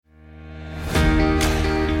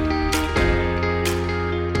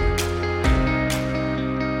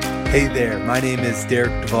Hey there, my name is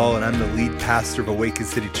Derek Duvall and I'm the lead pastor of Awaken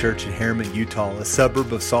City Church in Harriman, Utah, a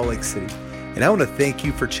suburb of Salt Lake City. And I want to thank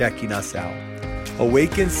you for checking us out.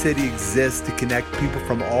 Awaken City exists to connect people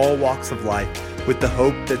from all walks of life with the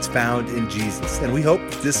hope that's found in Jesus. And we hope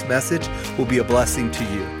that this message will be a blessing to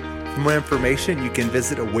you. For more information, you can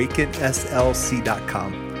visit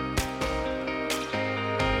awakenslc.com.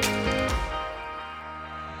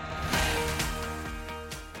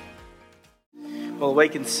 Well,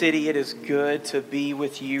 Awaken City, it is good to be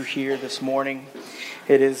with you here this morning.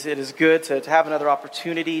 It is good to have another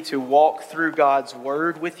opportunity to walk through God's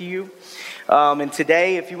Word with you. And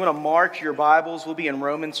today, if you want to mark your Bibles, we'll be in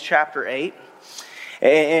Romans chapter 8.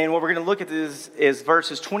 And what we're going to look at is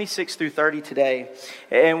verses 26 through 30 today.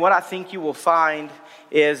 And what I think you will find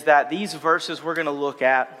is that these verses we're going to look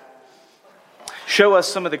at show us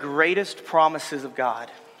some of the greatest promises of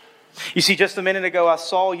God. You see, just a minute ago, I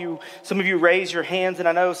saw some of you raise your hands, and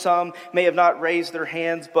I know some may have not raised their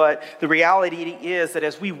hands, but the reality is that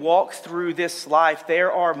as we walk through this life,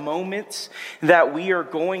 there are moments that we are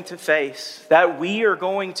going to face, that we are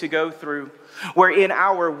going to go through, where in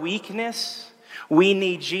our weakness, we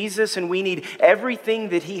need Jesus and we need everything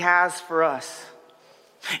that He has for us.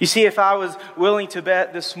 You see, if I was willing to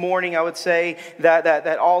bet this morning, I would say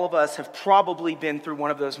that all of us have probably been through one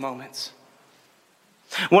of those moments.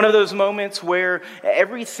 One of those moments where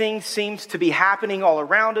everything seems to be happening all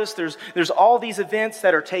around us. There's all these events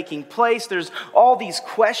that are taking place. There's all these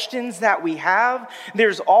questions that we have.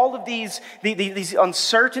 There's all of these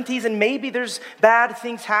uncertainties, and maybe there's bad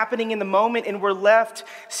things happening in the moment, and we're left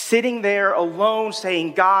sitting there alone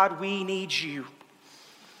saying, God, we need you.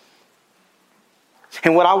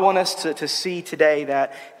 And what I want us to see today,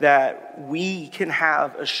 that we can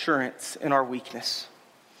have assurance in our weakness,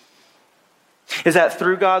 is that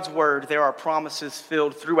through God's Word, there are promises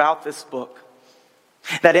filled throughout this book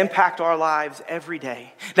that impact our lives every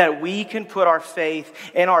day, that we can put our faith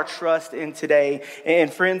and our trust in today. And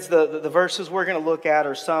friends, the verses we're going to look at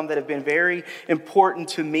are some that have been very important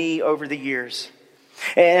to me over the years.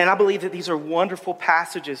 And I believe that these are wonderful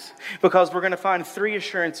passages because we're going to find three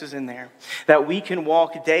assurances in there that we can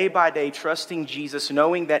walk day by day trusting Jesus,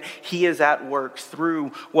 knowing that He is at work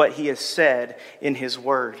through what He has said in His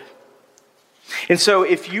Word. And so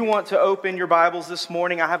if you want to open your Bibles this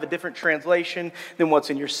morning, I have a different translation than what's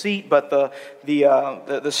in your seat, but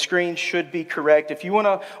the screen should be correct. If you want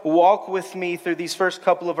to walk with me through these first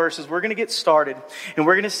couple of verses, we're going to get started, and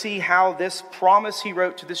we're going to see how this promise He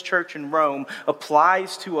wrote to this church in Rome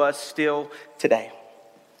applies to us still today.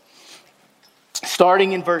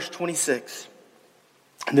 Starting in verse 26,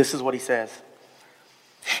 this is what he says.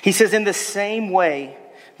 He says, "In the same way,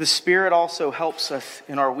 the Spirit also helps us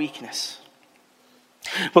in our weakness.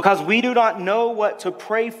 Because we do not know what to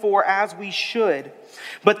pray for as we should,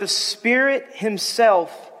 but the Spirit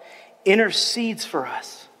Himself intercedes for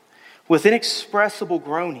us with inexpressible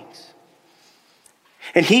groanings.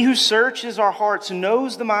 And He who searches our hearts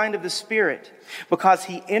knows the mind of the Spirit, because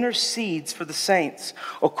He intercedes for the saints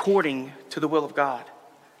according to the will of God."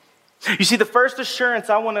 You see, the first assurance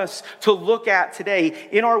I want us to look at today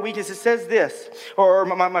in our weakness, it says this, or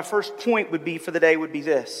my first point would be for the day would be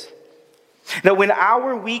this. That when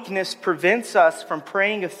our weakness prevents us from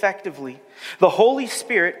praying effectively, the Holy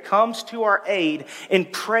Spirit comes to our aid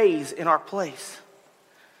and prays in our place.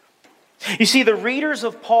 You see, the readers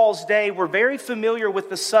of Paul's day were very familiar with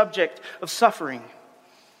the subject of suffering.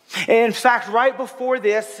 And in fact, right before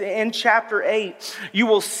this, in chapter 8, you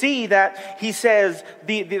will see that he says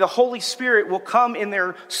the Holy Spirit will come in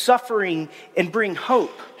their suffering and bring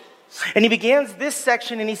hope. And he begins this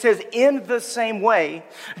section and he says, in the same way,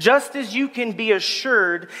 just as you can be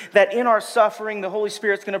assured that in our suffering the Holy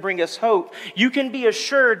Spirit's going to bring us hope, you can be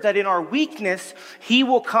assured that in our weakness He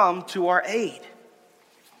will come to our aid.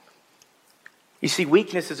 You see,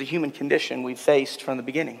 weakness is a human condition we've faced from the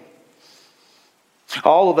beginning.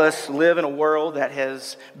 All of us live in a world that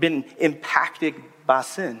has been impacted by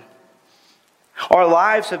sin. Our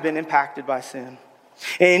lives have been impacted by sin.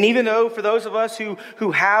 And even though for those of us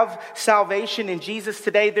who have salvation in Jesus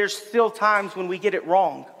today, there's still times when we get it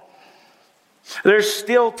wrong. There's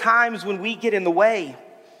still times when we get in the way.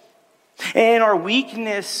 And our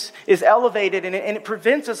weakness is elevated and it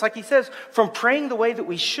prevents us, like he says, from praying the way that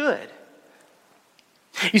we should.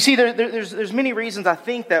 You see, there's many reasons I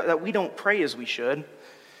think that we don't pray as we should.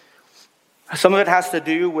 Some of it has to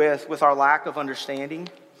do with our lack of understanding.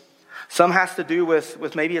 Some has to do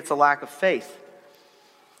with maybe it's a lack of faith.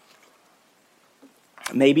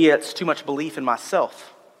 Maybe it's too much belief in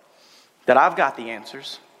myself, that I've got the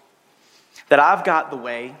answers, that I've got the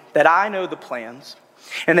way, that I know the plans,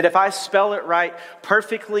 And that if I spell it right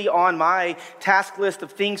perfectly on my task list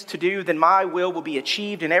of things to do, then my will be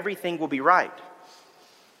achieved and everything will be right.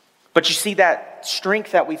 But you see, that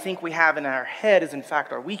strength that we think we have in our head is in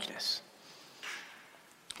fact our weakness.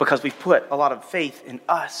 Because we've put a lot of faith in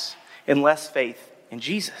us and less faith in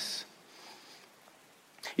Jesus.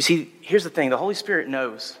 You see, here's the thing. The Holy Spirit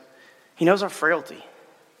knows. He knows our frailty.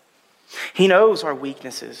 He knows our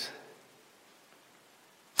weaknesses.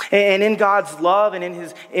 And in God's love and in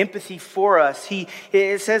his empathy for us,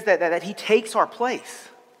 it says that he takes our place.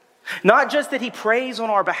 Not just that he prays on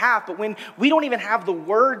our behalf, but when we don't even have the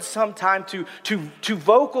words sometime to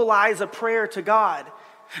vocalize a prayer to God,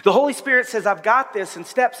 the Holy Spirit says, I've got this, and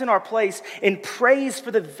steps in our place and prays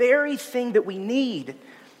for the very thing that we need. It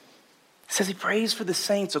says he prays for the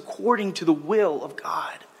saints according to the will of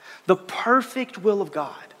God, the perfect will of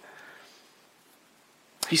God.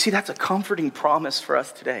 You see, that's a comforting promise for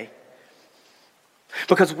us today.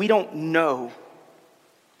 Because we don't know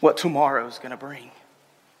what tomorrow's going to bring.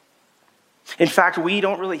 In fact, we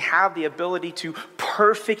don't really have the ability to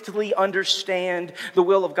perfectly understand the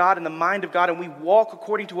will of God and the mind of God, and we walk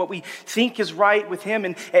according to what we think is right with him.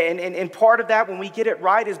 And part of that, when we get it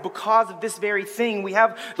right, is because of this very thing. We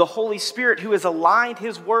have the Holy Spirit who has aligned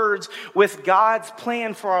his words with God's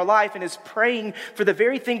plan for our life and is praying for the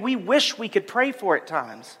very thing we wish we could pray for at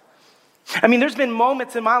times. I mean, there's been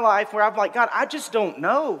moments in my life where I'm like, God, I just don't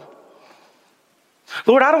know.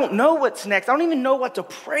 Lord, I don't know what's next. I don't even know what to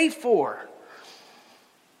pray for.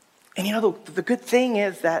 And you know, the good thing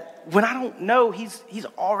is that when I don't know, he's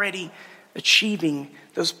already achieving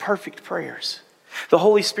those perfect prayers. The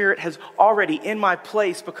Holy Spirit has already in my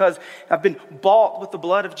place, because I've been bought with the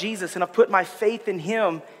blood of Jesus and I've put my faith in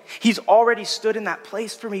him. He's already stood in that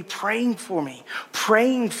place for me, praying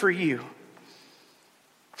for you.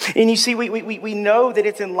 And you see, we know that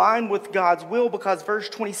it's in line with God's will because verse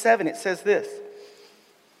 27, it says this.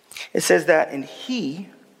 It says that, and he,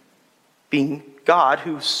 being God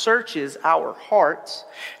who searches our hearts,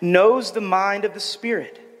 knows the mind of the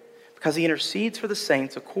Spirit because he intercedes for the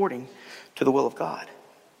saints according to the will of God.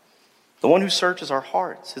 The one who searches our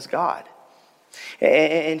hearts is God.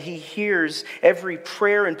 And he hears every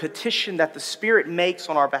prayer and petition that the Spirit makes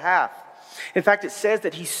on our behalf. In fact, it says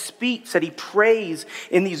that he speaks, that he prays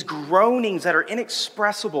in these groanings that are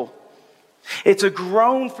inexpressible. It's a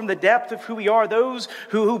groan from the depth of who we are. Those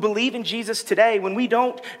who believe in Jesus today, when we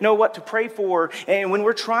don't know what to pray for and when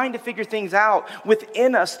we're trying to figure things out,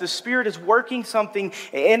 within us, the Spirit is working something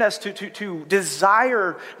in us to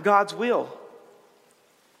desire God's will.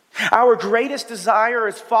 Our greatest desire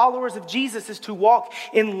as followers of Jesus is to walk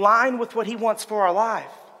in line with what he wants for our life.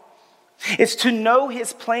 It's to know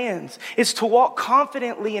his plans. It's to walk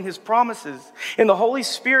confidently in his promises. And the Holy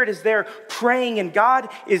Spirit is there praying, and God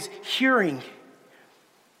is hearing.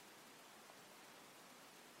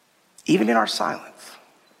 Even in our silence,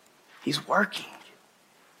 he's working.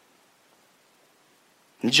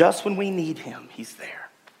 And just when we need him, he's there.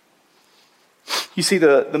 You see,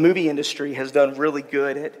 the movie industry has done really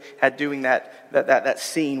good at doing that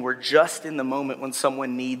scene where just in the moment when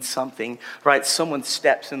someone needs something, right, someone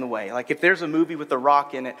steps in the way. Like if there's a movie with The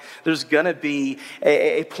Rock in it, there's going to be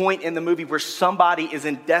a point in the movie where somebody is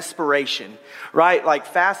in desperation, right? Like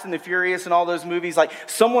Fast and the Furious and all those movies, like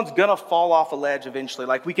someone's going to fall off a ledge eventually.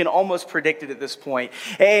 Like we can almost predict it at this point.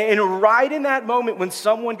 And right in that moment when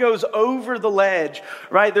someone goes over the ledge,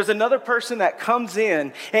 right, there's another person that comes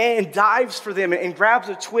in and dives for them and grabs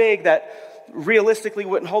a twig that realistically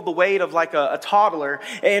wouldn't hold the weight of like a toddler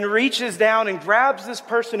and reaches down and grabs this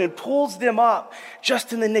person and pulls them up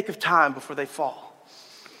just in the nick of time before they fall.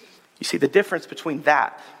 You see, the difference between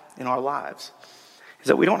that in our lives is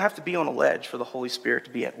that we don't have to be on a ledge for the Holy Spirit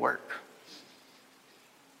to be at work.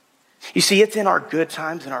 You see, it's in our good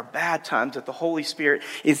times and our bad times that the Holy Spirit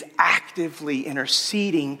is actively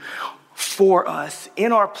interceding for us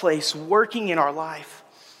in our place, working in our life.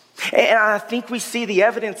 And I think we see the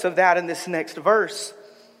evidence of that in this next verse.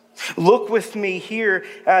 Look with me here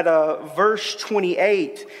at verse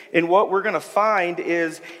 28. And what we're going to find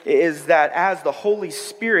is that as the Holy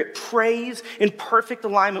Spirit prays in perfect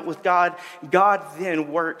alignment with God, God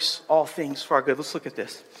then works all things for our good. Let's look at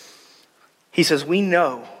this. He says, we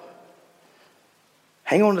know.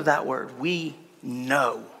 Hang on to that word. We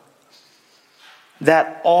know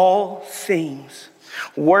that all things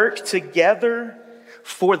work together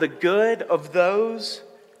for the good of those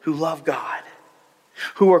who love God,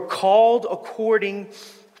 who are called according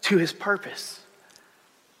to his purpose.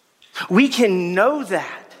 We can know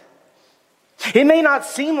that. It may not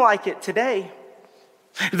seem like it today.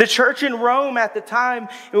 The church in Rome at the time,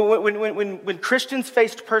 when Christians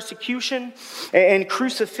faced persecution and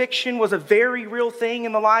crucifixion was a very real thing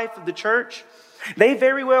in the life of the church, they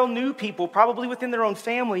very well knew people, probably within their own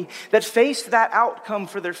family, that faced that outcome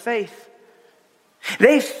for their faith.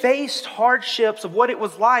 They faced hardships of what it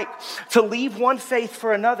was like to leave one faith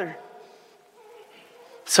for another.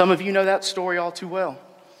 Some of you know that story all too well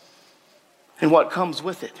and what comes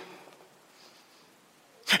with it.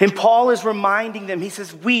 And Paul is reminding them, he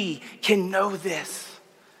says, we can know this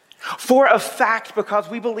for a fact because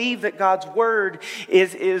we believe that God's word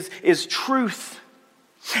is truth.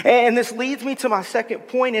 And this leads me to my second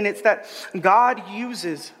point, and it's that God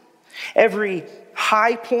uses every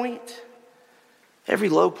high point, every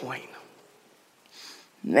low point,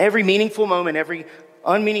 every meaningful moment, every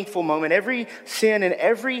unmeaningful moment, every sin and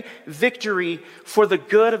every victory for the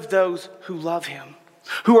good of those who love him,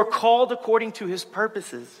 who are called according to his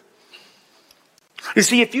purposes. You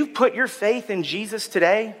see, if you've put your faith in Jesus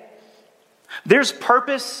today, there's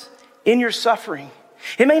purpose in your suffering.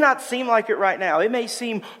 It may not seem like it right now. It may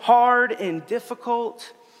seem hard and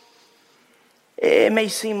difficult. It may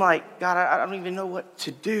seem like, God, I don't even know what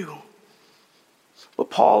to do. But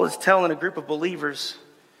Paul is telling a group of believers,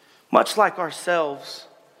 much like ourselves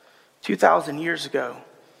 2,000 years ago,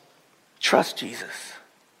 trust Jesus.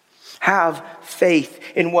 Have faith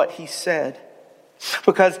in what he said.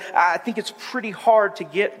 Because I think it's pretty hard to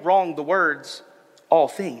get wrong the words, all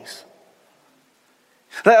things.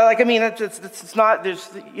 It's not,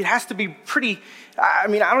 it has to be pretty, I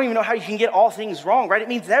don't even know how you can get all things wrong, right? It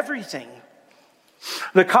means everything.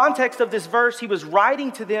 The context of this verse he was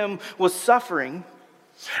writing to them was suffering.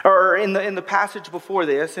 Or in the passage before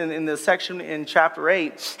this, in the section in chapter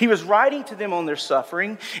 8, he was writing to them on their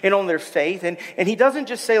suffering and on their faith. And he doesn't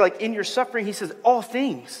just say, like, in your suffering, he says, all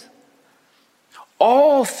things.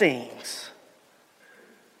 All things.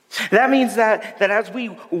 That means that as we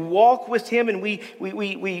walk with him and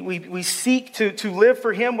we seek to live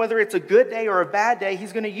for him, whether it's a good day or a bad day,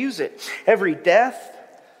 he's going to use it. Every death,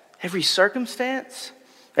 every circumstance,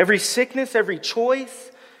 every sickness, every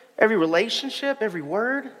choice, every relationship, every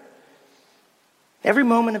word, every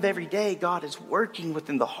moment of every day, God is working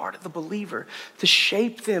within the heart of the believer to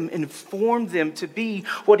shape them, inform them to be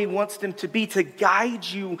what he wants them to be, to guide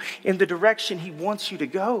you in the direction he wants you to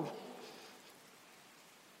go.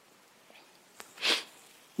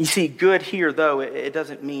 You see, good here, though, it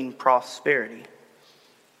doesn't mean prosperity.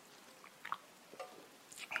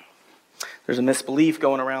 There's a misbelief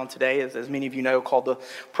going around today, as many of you know, called the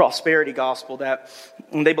prosperity gospel, that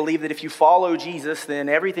they believe that if you follow Jesus, then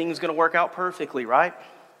everything's going to work out perfectly, right?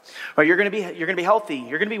 Or you're going to be healthy,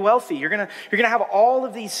 you're going to be wealthy, you're going to have all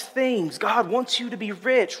of these things. God wants you to be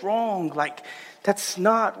rich. Wrong. Like, that's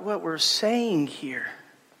not what we're saying here.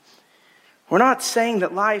 We're not saying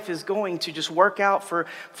that life is going to just work out for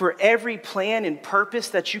every plan and purpose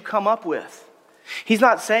that you come up with. He's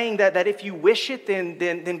not saying that if you wish it,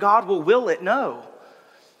 then God will it. No.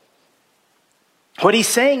 What he's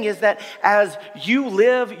saying is that as you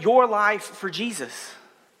live your life for Jesus,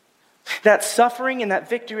 that suffering and that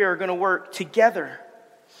victory are going to work together.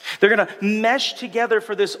 They're going to mesh together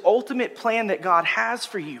for this ultimate plan that God has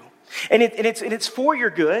for you. And it's for your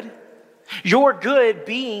good. Your good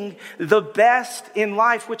being the best in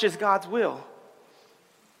life, which is God's will.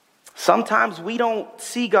 Sometimes we don't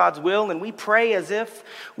see God's will and we pray as if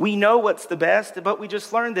we know what's the best, but we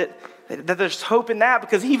just learned that there's hope in that,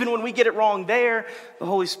 because even when we get it wrong there, the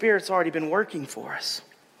Holy Spirit's already been working for us.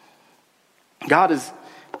 God has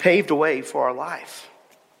paved a way for our life,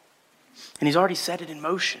 and he's already set it in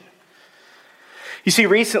motion. You see,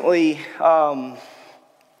 recently, I've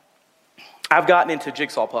gotten into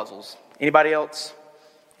jigsaw puzzles. Anybody else?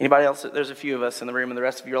 Anybody else? There's a few of us in the room, and the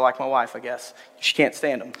rest of you are like my wife, I guess. She can't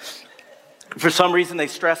stand them. For some reason, they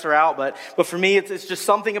stress her out, but for me, it's just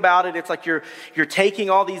something about it. It's like you're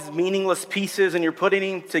taking all these meaningless pieces and you're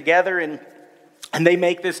putting them together, and they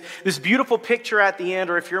make this beautiful picture at the end.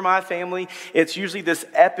 Or if you're my family, it's usually this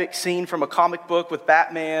epic scene from a comic book with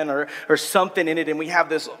Batman or something in it, and we have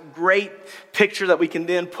this great picture that we can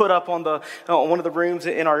then put up on one of the rooms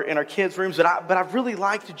in our kids' rooms. But I've really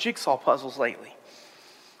liked jigsaw puzzles lately.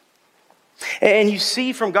 And you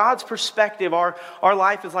see, from God's perspective, our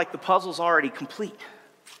life is like the puzzle's already complete.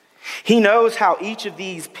 He knows how each of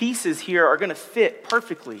these pieces here are going to fit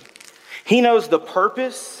perfectly. He knows the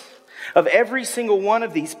purpose of every single one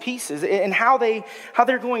of these pieces and how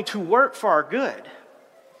they're going to work for our good.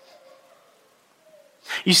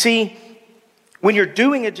 You see, when you're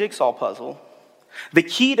doing a jigsaw puzzle, the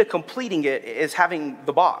key to completing it is having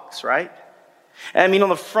the box, right? I mean, on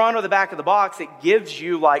the front or the back of the box, it gives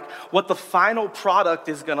you like what the final product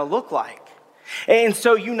is going to look like. And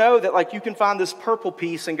so you know that like you can find this purple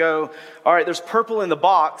piece and go, all right, there's purple in the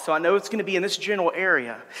box, so I know it's going to be in this general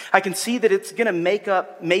area. I can see that it's going to make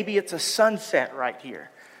up, maybe it's a sunset right here.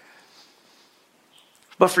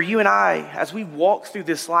 But for you and I, as we walk through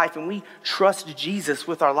this life and we trust Jesus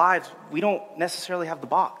with our lives, we don't necessarily have the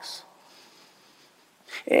box.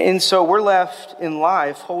 And so we're left in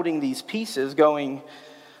life holding these pieces going,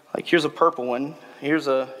 like here's a purple one, here's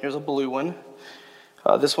a blue one.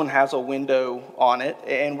 This one has a window on it,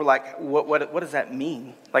 and we're like, what does that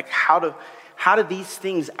mean? Like, how do these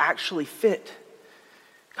things actually fit?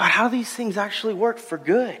 God, how do these things actually work for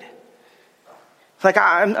good? Like,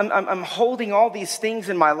 I'm holding all these things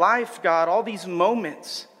in my life, God, all these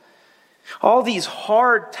moments, all these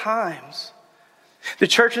hard times. The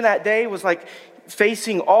church in that day was like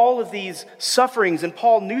facing all of these sufferings, and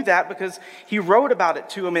Paul knew that because he wrote about it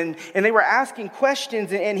to them, and they were asking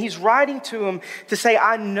questions, and he's writing to them to say,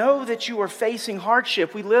 I know that you are facing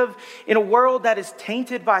hardship. We live in a world that is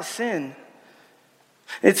tainted by sin.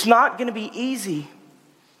 It's not going to be easy,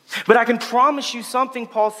 but I can promise you something.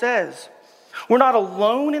 Paul says, we're not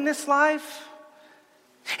alone in this life,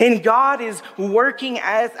 and God is working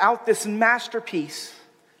out this masterpiece.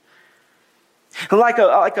 Like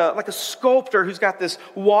a sculptor who's got this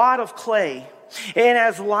wad of clay. And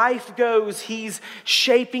as life goes, he's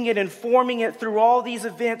shaping it and forming it through all these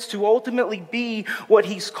events to ultimately be what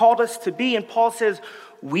he's called us to be. And Paul says,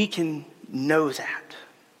 we can know that.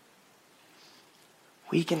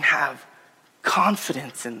 We can have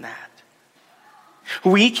confidence in that.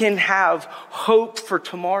 We can have hope for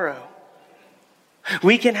tomorrow.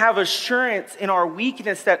 We can have assurance in our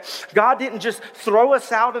weakness that God didn't just throw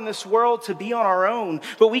us out in this world to be on our own,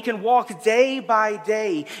 but we can walk day by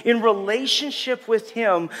day in relationship with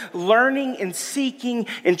Him, learning and seeking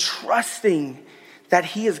and trusting that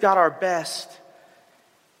He has got our best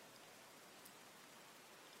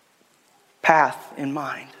path in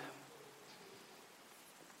mind.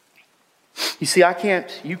 You see,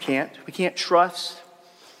 we can't trust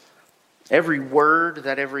every word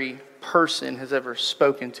that every person has ever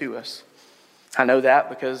spoken to us. I know that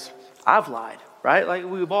because I've lied, right? Like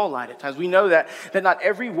we've all lied at times. We know that not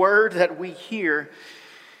every word that we hear,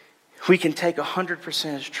 we can take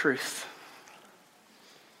 100% as truth.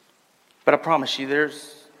 But I promise you,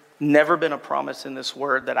 there's never been a promise in this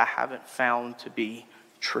word that I haven't found to be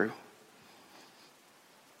true.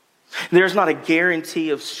 There's not a guarantee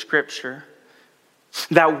of Scripture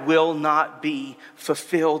that will not be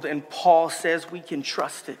fulfilled. And Paul says we can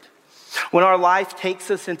trust it. When our life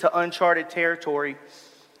takes us into uncharted territory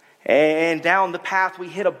and down the path we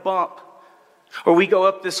hit a bump or we go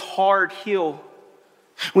up this hard hill,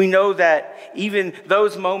 we know that even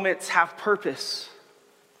those moments have purpose.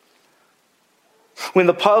 When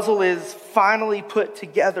the puzzle is finally put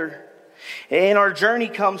together and our journey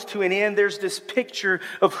comes to an end, there's this picture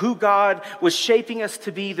of who God was shaping us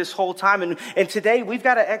to be this whole time. And today we've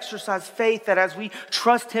got to exercise faith that as we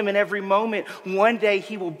trust Him in every moment, one day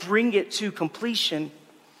He will bring it to completion.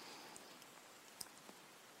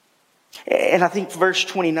 And I think verse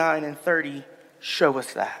 29 and 30 show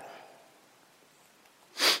us that.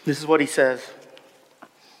 This is what he says.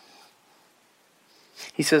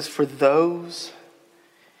 He says, for those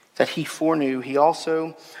that He foreknew, He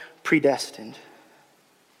also predestined.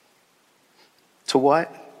 To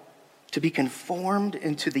what? To be conformed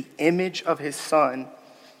into the image of His Son,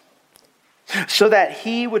 so that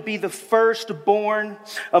He would be the firstborn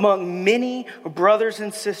among many brothers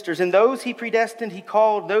and sisters. And those He predestined, He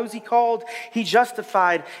called. Those He called, He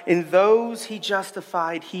justified. And those He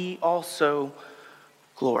justified, He also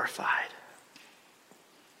glorified.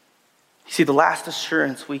 You see, the last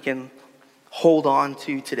assurance we can hold on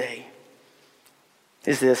to today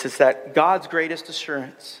is this. It's that God's greatest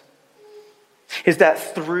assurance is that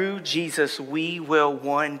through Jesus we will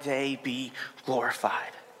one day be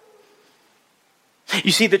glorified.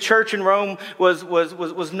 You see, the church in Rome was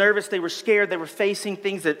nervous. They were scared. They were facing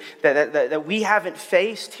things that we haven't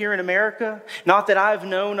faced here in America, not that I've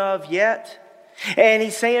known of yet. And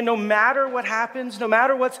he's saying no matter what happens, no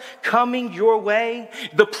matter what's coming your way,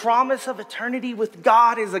 the promise of eternity with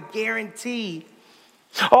God is a guarantee.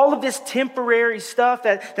 All of this temporary stuff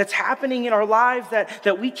that's happening in our lives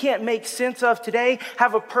that we can't make sense of today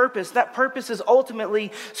have a purpose. That purpose is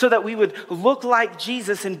ultimately so that we would look like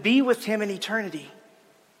Jesus and be with Him in eternity,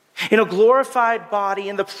 in a glorified body,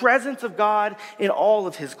 in the presence of God in all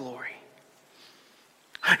of His glory.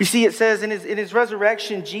 You see, it says in his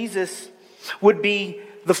resurrection, Jesus would be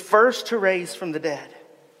the first to raise from the dead.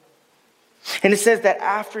 And it says that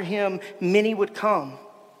after him, many would come.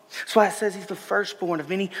 That's why it says he's the firstborn of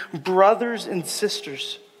many brothers and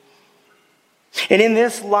sisters. And in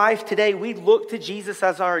this life today, we look to Jesus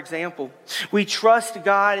as our example. We trust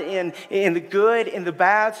God in the good and the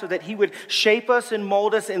bad so that he would shape us and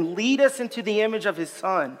mold us and lead us into the image of his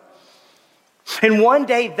Son. And one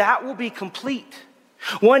day that will be complete.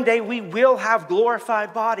 One day we will have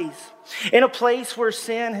glorified bodies in a place where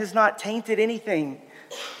sin has not tainted anything.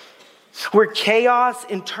 Where chaos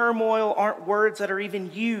and turmoil aren't words that are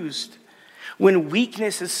even used. When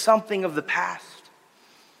weakness is something of the past.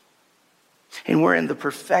 And we're in the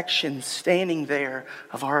perfection standing there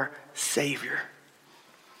of our Savior.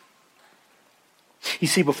 You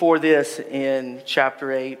see, before this, in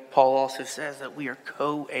chapter 8, Paul also says that we are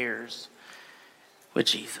co-heirs with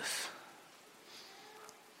Jesus.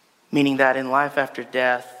 Meaning that in life after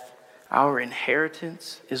death, our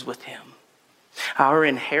inheritance is with him. Our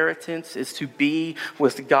inheritance is to be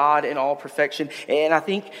with God in all perfection. And I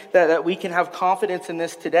think that we can have confidence in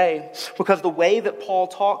this today because the way that Paul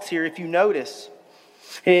talks here, if you notice,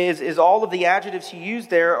 is all of the adjectives he used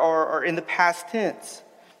there are in the past tense.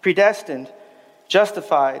 Predestined,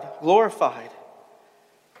 justified, glorified,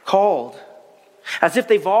 called, as if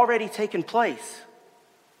they've already taken place.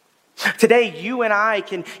 Today, you and I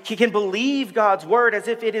can believe God's word as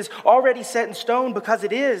if it is already set in stone because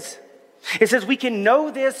it is. It says we can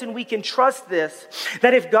know this and we can trust this,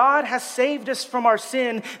 that if God has saved us from our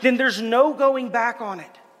sin, then there's no going back on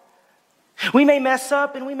it. We may mess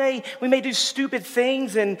up and we may do stupid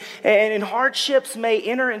things and hardships may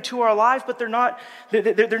enter into our life, but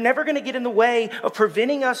they're never going to get in the way of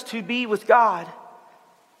preventing us to be with God.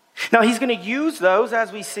 Now, he's going to use those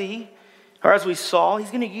as we see, or as we saw,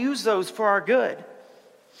 he's going to use those for our good.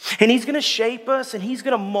 And he's going to shape us and he's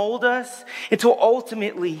going to mold us until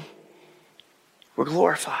ultimately we're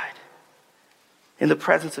glorified in the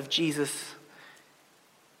presence of Jesus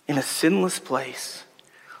in a sinless place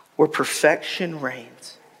where perfection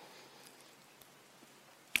reigns.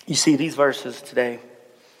 You see, these verses today,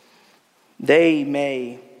 they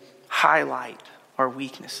may highlight our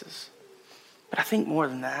weaknesses. But I think more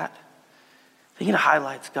than that, I think it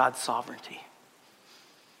highlights God's sovereignty.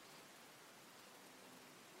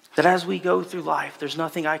 That as we go through life, there's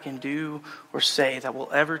nothing I can do or say that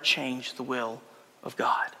will ever change the will of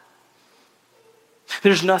God.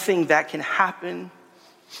 There's nothing that can happen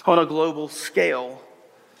on a global scale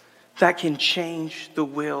that can change the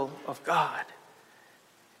will of God.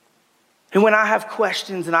 And when I have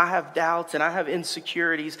questions and I have doubts and I have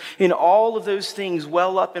insecurities and all of those things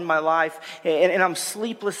well up in my life and I'm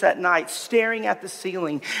sleepless at night staring at the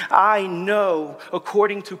ceiling, I know,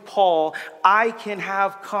 according to Paul, I can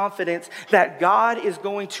have confidence that God is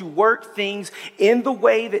going to work things in the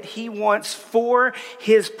way that he wants for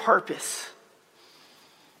his purpose.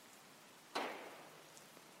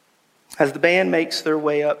 As the band makes their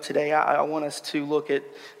way up today, I want us to look at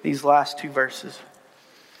these last two verses.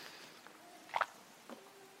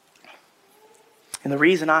 And the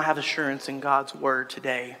reason I have assurance in God's word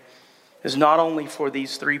today is not only for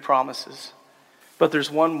these three promises, but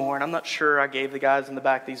there's one more, and I'm not sure I gave the guys in the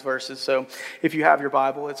back these verses. So if you have your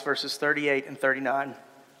Bible, it's verses 38 and 39.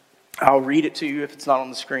 I'll read it to you if it's not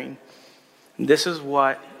on the screen. And this is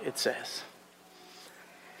what it says.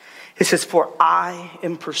 It says, "For I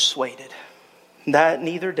am persuaded that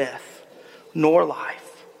neither death, nor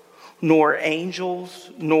life, nor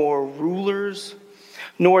angels, nor rulers,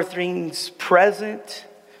 nor things present,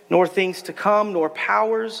 nor things to come, nor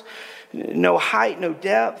powers, no height, no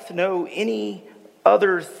depth, no any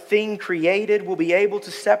other thing created will be able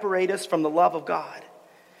to separate us from the love of God.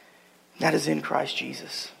 That is in Christ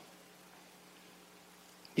Jesus."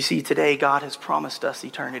 You see, today God has promised us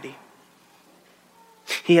eternity.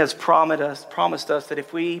 He has promised us that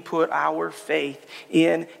if we put our faith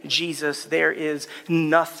in Jesus, there is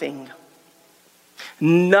nothing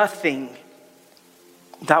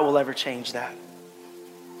that will ever change that.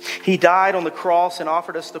 He died on the cross and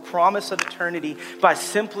offered us the promise of eternity by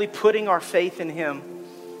simply putting our faith in him.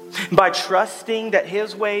 By trusting that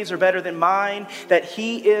his ways are better than mine, that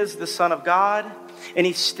he is the Son of God, and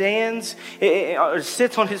he sits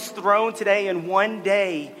on his throne today, and one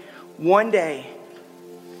day,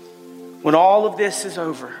 when all of this is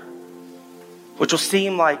over, which will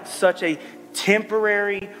seem like such a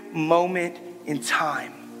temporary moment in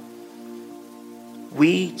time,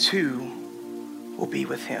 we too will be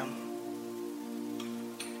with him.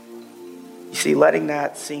 You see, letting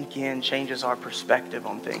that sink in changes our perspective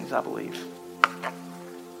on things, I believe.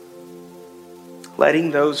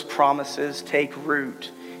 Letting those promises take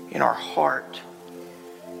root in our heart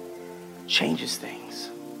changes things.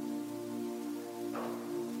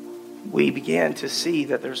 we begin to see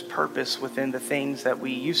that there's purpose within the things that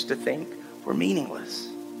we used to think were meaningless.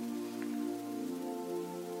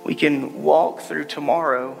 We can walk through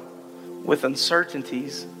tomorrow with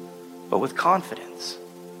uncertainties, but with confidence.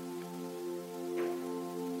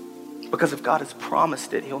 Because if God has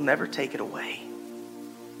promised it, he'll never take it away.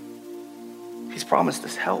 He's promised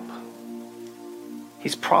us help.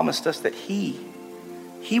 He's promised us that he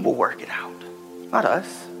will work it out, not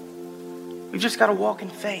us. We've just got to walk in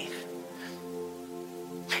faith.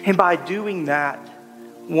 And by doing that,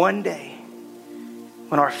 one day,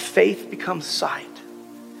 when our faith becomes sight,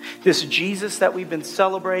 this Jesus that we've been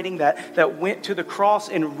celebrating, that went to the cross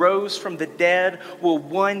and rose from the dead, will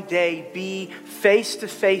one day be face to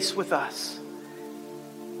face with us.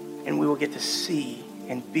 And we will get to see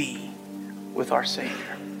and be with our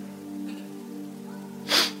Savior.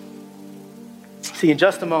 See, in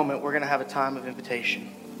just a moment, we're going to have a time of invitation.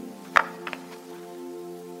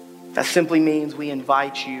 That simply means we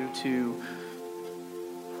invite you to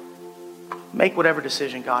make whatever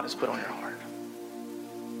decision God has put on your heart.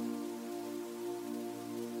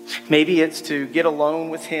 Maybe it's to get alone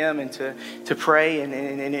with him and to pray,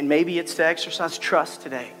 and maybe it's to exercise trust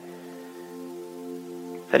today.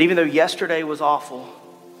 That even though yesterday was awful,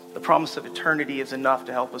 the promise of eternity is enough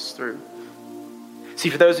to help us through. See,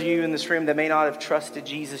 for those of you in this room that may not have trusted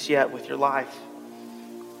Jesus yet with your life,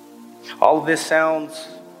 all of this sounds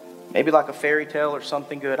maybe like a fairy tale or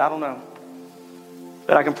something good. I don't know.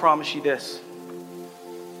 But I can promise you this.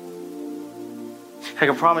 I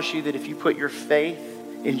can promise you that if you put your faith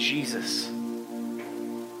in Jesus,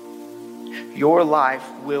 your life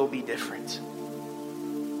will be different.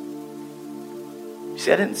 You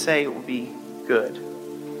see, I didn't say it will be good,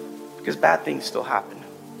 because bad things still happen.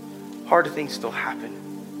 Hard things still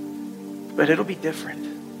happen. But it'll be different.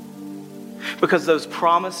 Because those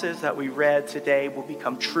promises that we read today will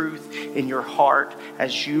become truth in your heart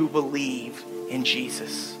as you believe in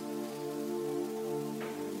Jesus.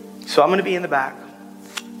 So I'm going to be in the back.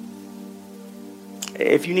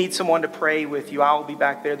 If you need someone to pray with you, I will be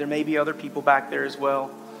back there. There may be other people back there as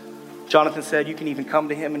well. Jonathan said you can even come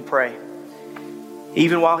to him and pray.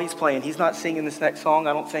 Even while he's playing. He's not singing this next song,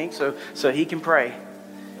 I don't think, so he can pray.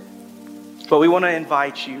 But we want to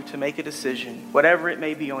invite you to make a decision, whatever it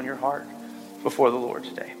may be on your heart, before the Lord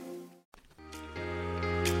today.